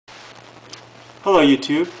Hello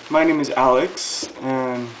YouTube, my name is Alex,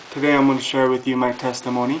 and today I'm going to share with you my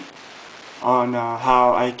testimony on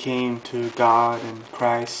how I came to God and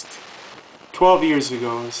Christ 12 years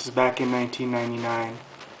ago. This is back in 1999,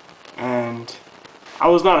 and I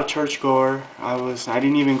was not a churchgoer. I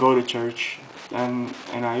didn't even go to church, and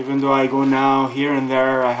even though I go now here and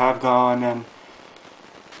there, I have gone. And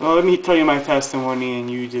well, let me tell you my testimony, and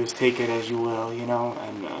you just take it as you will, you know.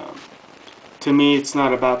 And to me, it's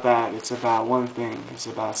not about that. It's about one thing. It's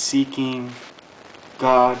about seeking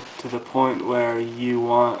God to the point where you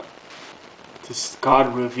want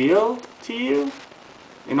God revealed to you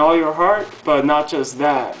in all your heart. But not just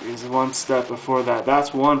that. Is one step before that.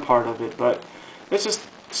 That's one part of it. But let's just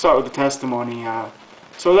start with the testimony.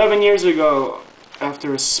 So 11 years ago,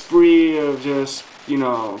 after a spree of just,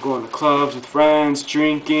 going to clubs with friends,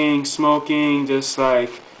 drinking, smoking, just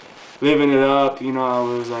like living it up, I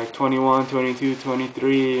was like 21, 22,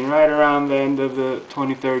 23, and right around the end of the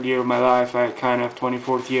 23rd year of my life,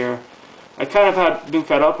 24th year, I kind of had been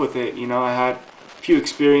fed up with it. I had a few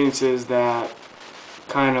experiences that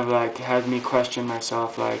kind of like had me question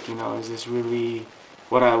myself, like, is this really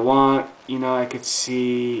what I want? I could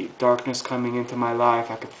see darkness coming into my life.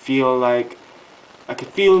 I could feel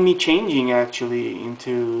me changing actually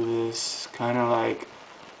into this kind of like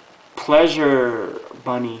pleasure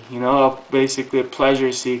bunny, basically a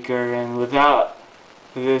pleasure seeker, and without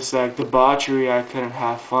this like debauchery I couldn't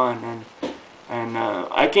have fun. And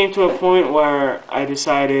I came to a point where I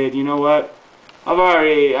decided, you know what, I've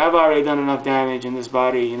already done enough damage in this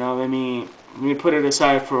body, let me put it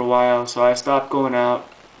aside for a while. So I stopped going out,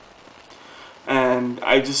 and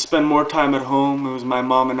I just spent more time at home. It was my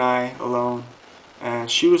mom and I alone, and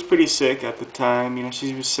she was pretty sick at the time.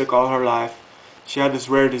 She was sick all her life. She had this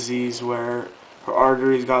rare disease where her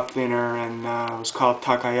arteries got thinner, and it was called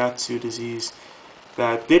Takayatsu disease,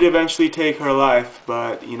 that did eventually take her life,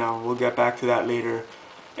 but we'll get back to that later.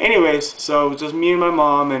 Anyways, so it was just me and my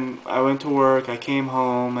mom, and I went to work, I came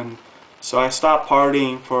home, and so I stopped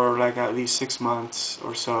partying for like at least 6 months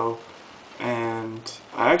or so, and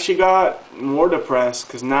I actually got more depressed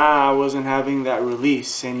because now I wasn't having that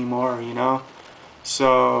release anymore,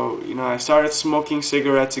 So, I started smoking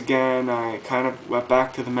cigarettes again. I kind of went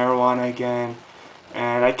back to the marijuana again.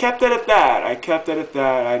 And I kept it at that.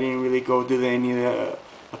 I didn't really go do any of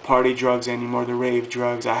the party drugs anymore, the rave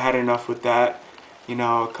drugs. I had enough with that.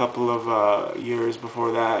 A couple of years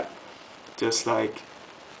before that. Just like,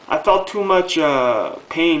 I felt too much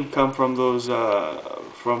pain come from those,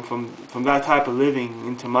 from that type of living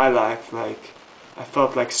into my life. Like, I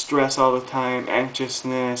felt like stress all the time,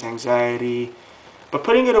 anxiousness, anxiety. But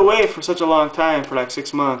putting it away for such a long time, for like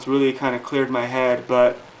 6 months, really kind of cleared my head.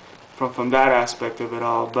 But from that aspect of it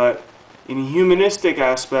all. But in a humanistic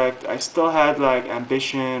aspect, I still had like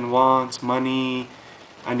ambition, wants, money.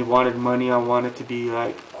 I wanted money. I wanted to be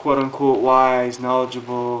like quote unquote wise,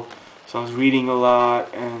 knowledgeable. So I was reading a lot,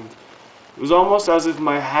 and it was almost as if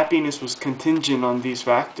my happiness was contingent on these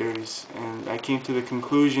factors. And I came to the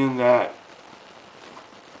conclusion that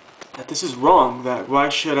this is wrong, that why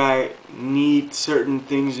should I need certain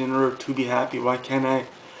things in order to be happy? Why can't I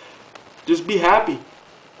just be happy?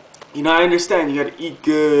 I understand you gotta eat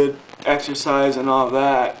good, exercise and all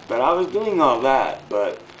that, but I was doing all that,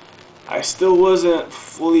 but I still wasn't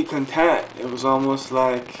fully content. It was almost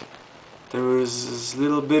like there was this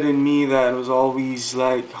little bit in me that was always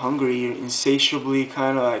like hungry, insatiably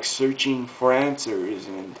kind of like searching for answers,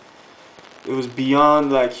 and it was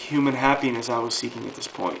beyond like human happiness I was seeking at this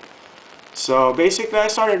point. So basically I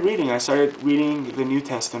started reading the New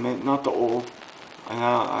Testament, not the Old.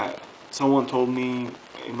 Someone told me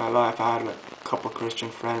in my life, I had like a couple Christian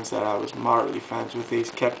friends that I was moderately friends with. They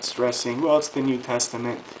kept stressing, well, it's the New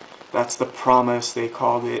Testament, that's the promise, they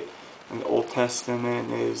called it, and the Old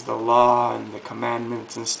Testament is the law and the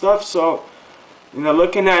commandments and stuff. So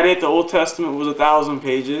looking at it, the Old Testament was 1,000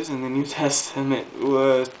 pages and the New Testament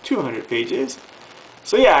was 200 pages.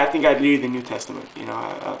 So yeah, I think I'd read the New Testament.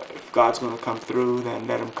 If God's going to come through, then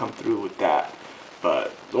let him come through with that.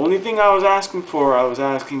 But the only thing I was asking for, I was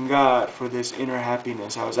asking God for this inner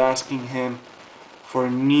happiness. I was asking him for a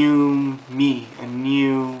new me, a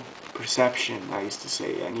new perception. I used to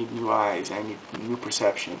say, I need new eyes, I need new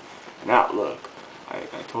perception, an outlook.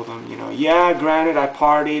 I told him, yeah, granted, I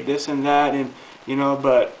partied, this and that, and,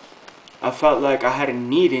 but I felt like I had a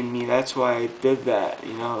need in me. That's why I did that,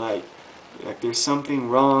 like there's something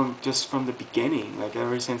wrong just from the beginning. Like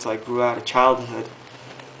ever since I grew out of childhood,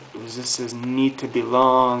 it was just this need to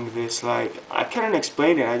belong, this like, I couldn't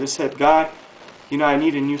explain it. I just said, God, I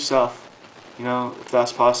need a new self, if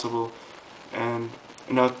that's possible. And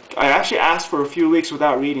I actually asked for a few weeks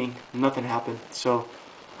without reading. Nothing happened. So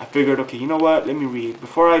I figured, okay, you know what? Let me read.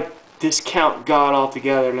 Before I discount God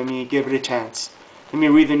altogether, let me give it a chance. Let me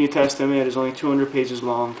read the New Testament. It's only 200 pages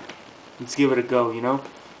long. Let's give it a go,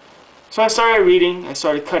 So I started reading. I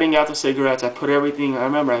started cutting out the cigarettes. I put everything. I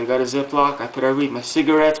remember I got a Ziploc. I put my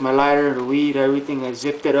cigarettes, my lighter, the weed, everything. I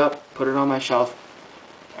zipped it up, put it on my shelf.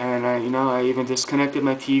 And I even disconnected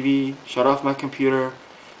my TV, shut off my computer.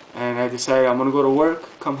 And I decided I'm going to go to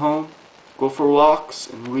work, come home, go for walks,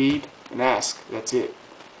 and read and ask. That's it.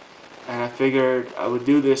 And I figured I would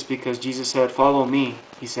do this because Jesus said, follow me,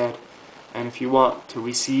 he said. And if you want to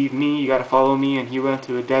receive me, you got to follow me. And he went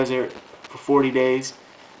to a desert for 40 days.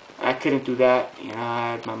 I couldn't do that.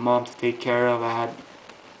 I had my mom to take care of. I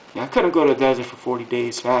couldn't go to the desert for 40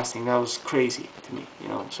 days fasting. That was crazy to me,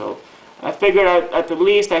 So I figured at the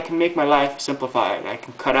least I can make my life simplified. I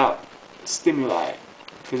can cut out stimuli.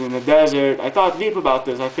 Because in the desert, I thought deep about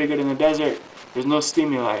this. I figured in the desert, there's no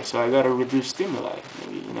stimuli, so I got to reduce stimuli.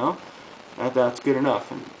 Maybe, that's good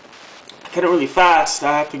enough. And I couldn't really fast.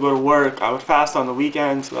 I had to go to work. I would fast on the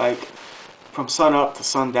weekends, like from sun up to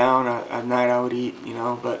sundown. At night, I would eat,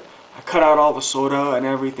 But I cut out all the soda and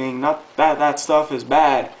everything. Not that that stuff is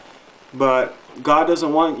bad, but God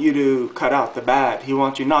doesn't want you to cut out the bad. He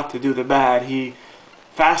wants you not to do the bad.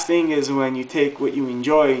 Fasting is when you take what you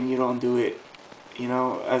enjoy and you don't do it.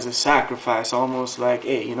 As a sacrifice, almost like,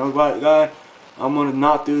 hey, you know what, God, I'm going to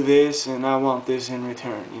not do this and I want this in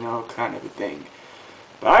return, kind of a thing.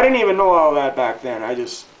 But I didn't even know all that back then. I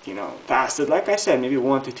just, fasted, like I said, maybe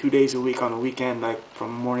 1 to 2 days a week on a weekend, like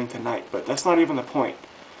from morning to night. But that's not even the point.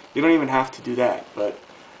 You don't even have to do that. But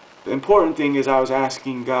the important thing is I was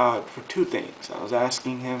asking God for two things. I was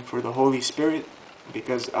asking Him for the Holy Spirit,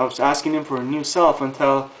 because I was asking Him for a new self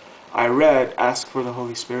until I read, ask for the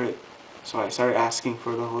Holy Spirit. So I started asking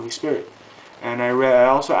for the Holy Spirit. And I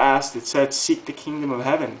also asked, it said, seek the kingdom of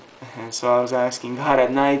heaven. And so I was asking God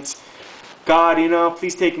at nights, God,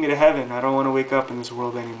 please take me to heaven. I don't want to wake up in this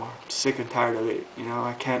world anymore. I'm sick and tired of it.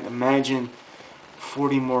 I can't imagine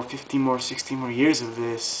 40 more, 50 more, 60 more years of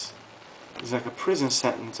this. It's like a prison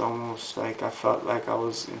sentence almost. Like I felt like I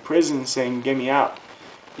was in prison saying, get me out.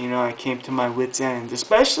 I came to my wit's end.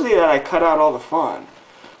 Especially that I cut out all the fun.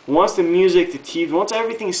 Once the music, the TV, once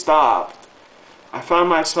everything stopped, I found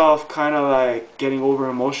myself kind of like getting over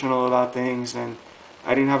emotional about things, and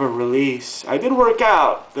I didn't have a release. I did work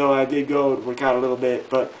out, though I did go work out a little bit,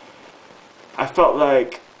 but I felt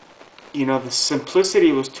like, the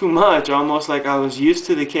simplicity was too much, almost like I was used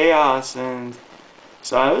to the chaos. And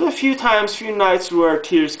so there was a few nights where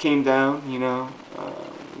tears came down,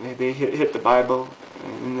 they hit the Bible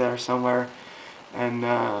in there somewhere. And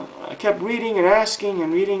I kept reading and asking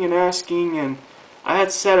and reading and asking, and I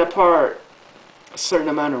had set apart a certain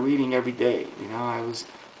amount of reading every day. I was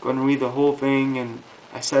going to read the whole thing, and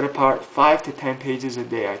I set apart 5 to 10 pages a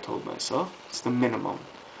day, I told myself. It's the minimum.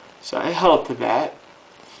 So I held to that,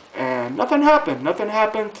 and nothing happened. Nothing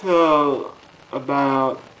happened till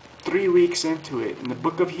about 3 weeks into it, in the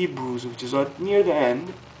book of Hebrews, which is near the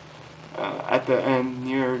end, at the end,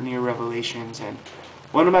 near Revelations. And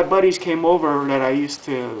one of my buddies came over that I used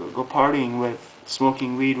to go partying with,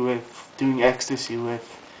 smoking weed with, doing ecstasy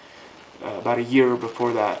with, about a year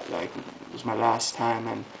before that. Like, it was my last time.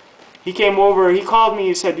 And he came over, he called me,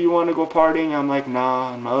 he said, do you want to go partying? I'm like,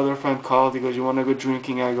 nah. And my other friend called, he goes, you want to go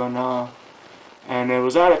drinking? I go, nah. And it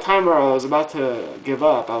was at a time where I was about to give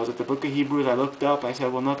up. I was at the book of Hebrews, I looked up, I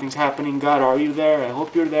said, well, nothing's happening. God, are you there? I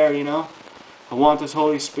hope you're there, I want this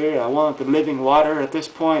Holy Spirit, I want the living water. At this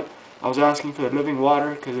point, I was asking for the living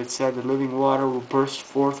water, because it said the living water will burst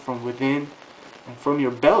forth from within and from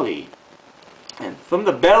your belly. And from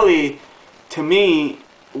the belly, to me,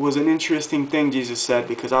 was an interesting thing Jesus said,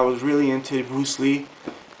 because I was really into Bruce Lee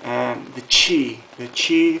and the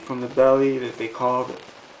chi from the belly that they called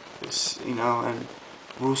this, and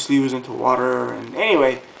Bruce Lee was into water. And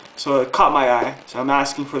anyway, so it caught my eye. So I'm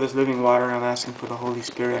asking for this living water, I'm asking for the Holy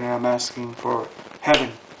Spirit, and I'm asking for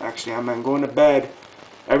heaven. Actually, I'm going to bed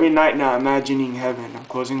every night now imagining heaven. I'm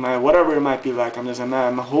closing my, whatever it might be like,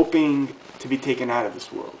 I'm hoping to be taken out of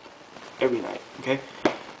this world every night, okay?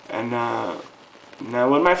 And now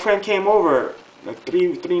when my friend came over, like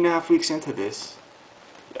three and a half weeks into this,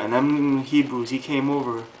 and I'm in Hebrews, he came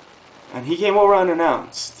over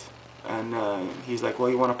unannounced. And he's like, well,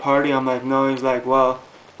 you want to party? I'm like, no. He's like, well,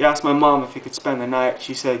 he asked my mom if he could spend the night.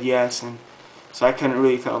 She said yes. And so I couldn't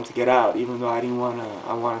really tell him to get out, even though I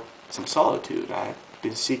wanted some solitude. I had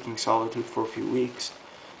been seeking solitude for a few weeks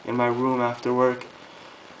in my room after work.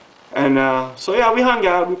 And so yeah, we hung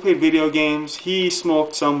out, we played video games. He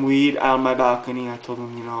smoked some weed out on my balcony. I told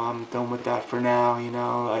him, I'm done with that for now,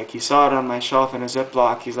 like he saw it on my shelf in a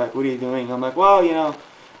Ziploc. He's like, what are you doing? I'm like, well,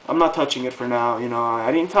 I'm not touching it for now.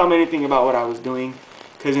 I didn't tell him anything about what I was doing,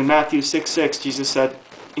 because in Matthew 6:6, Jesus said,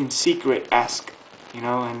 in secret ask,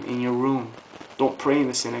 and in your room. Don't pray in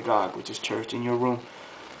the synagogue, which is church, in your room.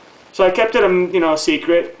 So I kept it,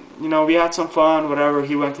 secret. We had some fun, whatever.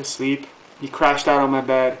 He went to sleep. He crashed out on my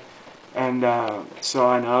bed. And so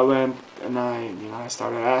I went and I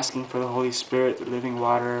started asking for the Holy Spirit, the living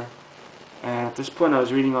water. And at this point I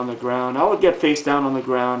was reading on the ground. I would get face down on the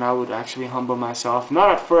ground. I would actually humble myself. Not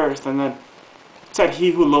at first. And then it said,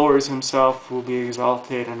 he who lowers himself will be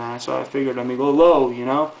exalted. And so I figured, let me go low,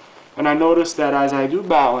 And I noticed that as I do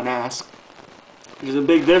bow and ask, there's a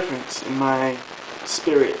big difference in my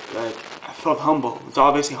spirit. Like, I felt humble. It's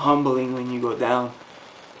obviously humbling when you go down.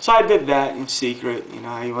 So I did that in secret.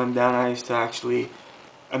 I went down. I used to actually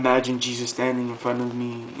imagine Jesus standing in front of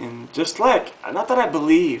me, and just like, not that I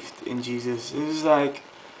believed in Jesus, it was like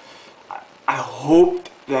I hoped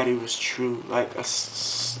that it was true, like a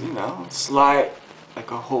slight,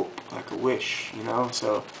 like a hope, like a wish,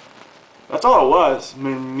 So that's all it was,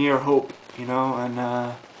 mere hope, And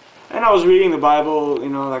I was reading the Bible,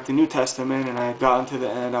 like the New Testament, and I had gotten to the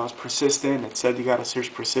end. I was persistent. It said you got to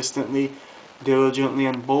search persistently, diligently,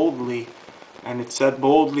 and boldly. And it said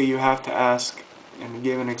boldly you have to ask, and it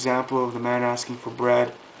gave an example of the man asking for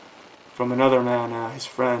bread from another man, his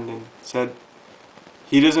friend, and said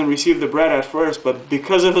he doesn't receive the bread at first, but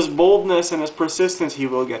because of his boldness and his persistence, he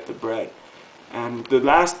will get the bread. And the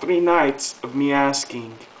last 3 nights of me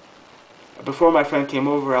asking, before my friend came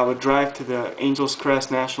over, I would drive to the Angel's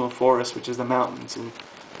Crest National Forest, which is the mountains, and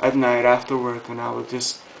at night after work, and I would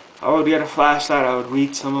get a flashlight. I would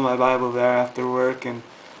read some of my Bible there after work, and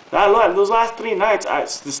those last 3 nights,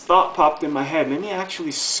 this thought popped in my head. Let me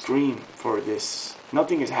actually scream for this.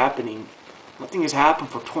 Nothing is happening. Nothing has happened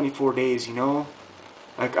for 24 days,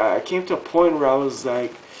 Like, I came to a point where I was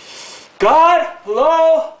like, God,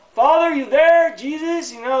 hello, Father, you there?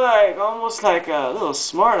 Jesus? Like, almost like a little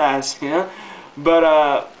smart ass, But,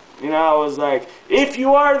 I was like, if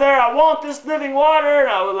you are there, I want this living water. And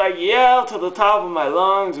I would like yell to the top of my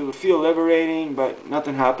lungs. It would feel liberating, but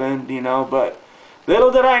nothing happened, But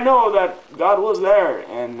little did I know that God was there.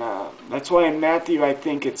 And that's why in Matthew, I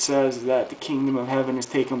think it says that the kingdom of heaven is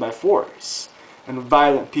taken by force. And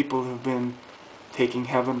violent people have been taking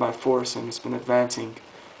heaven by force, and it's been advancing.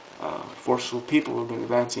 Forceful people have been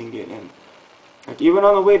advancing it. And like, even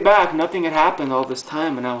on the way back, nothing had happened all this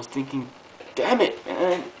time. And I was thinking, damn it,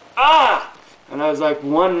 man. And I was like,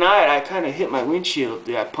 one night I kind of hit my windshield.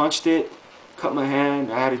 I punched it, cut my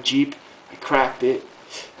hand. I had a Jeep. I cracked it.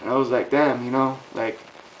 And I was like, damn, like,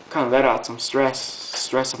 kind of let out some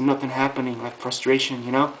stress of nothing happening, like frustration,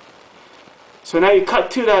 So now you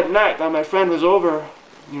cut to that night that my friend was over.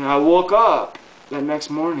 I woke up that next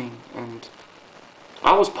morning, and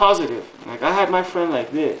I was positive. Like, I had my friend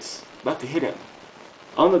like this, about to hit him,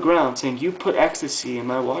 on the ground, saying, you put ecstasy in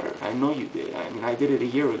my water. I know you did. I did it a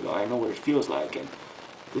year ago. I know what it feels like, and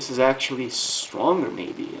this is actually stronger,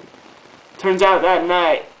 maybe. And turns out that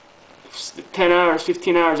night, 10 hours,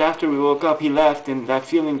 15 hours after we woke up, he left, and that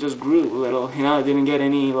feeling just grew a little. It didn't get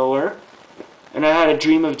any lower. And I had a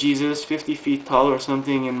dream of Jesus, 50 feet tall or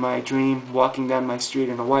something, in my dream, walking down my street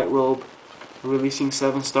in a white robe, releasing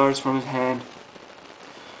 7 stars from his hand.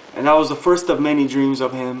 And that was the first of many dreams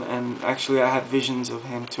of him, and actually I had visions of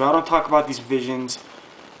him too. I don't talk about these visions.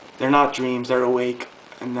 They're not dreams, they're awake.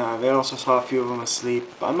 And they also saw a few of them asleep.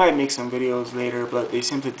 I might make some videos later, but they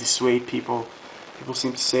seem to dissuade people. People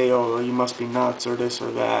seem to say, oh, you must be nuts, or this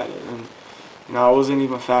or that. And I wasn't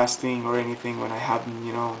even fasting or anything when I had them,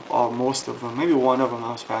 most of them. Maybe one of them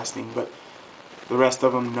I was fasting, but the rest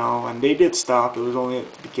of them, no. And they did stop. It was only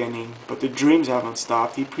at the beginning. But the dreams haven't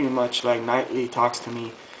stopped. He pretty much, like, nightly talks to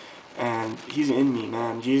me. And he's in me,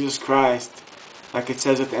 man. Jesus Christ, like it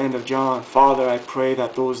says at the end of John, Father, I pray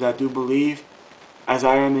that those that do believe, as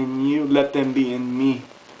I am in you, let them be in me.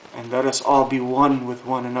 And let us all be one with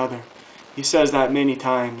one another. He says that many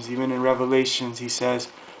times. Even in Revelations, he says,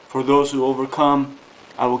 for those who overcome,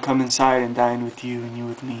 I will come inside and dine with you and you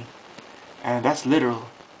with me. And that's literal,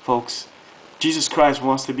 folks. Jesus Christ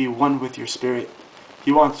wants to be one with your spirit.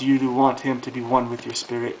 He wants you to want him to be one with your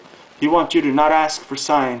spirit. He wants you to not ask for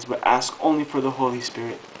signs, but ask only for the Holy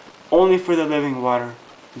Spirit. Only for the living water.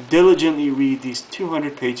 Diligently read these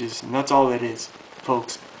 200 pages, and that's all it is,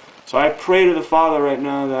 folks. So I pray to the Father right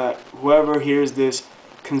now that whoever hears this,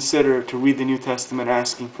 consider to read the New Testament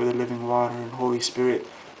asking for the living water and Holy Spirit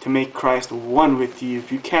to make Christ one with you.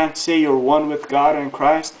 If you can't say you're one with God and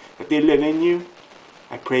Christ, that they live in you,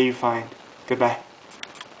 I pray you find. Goodbye.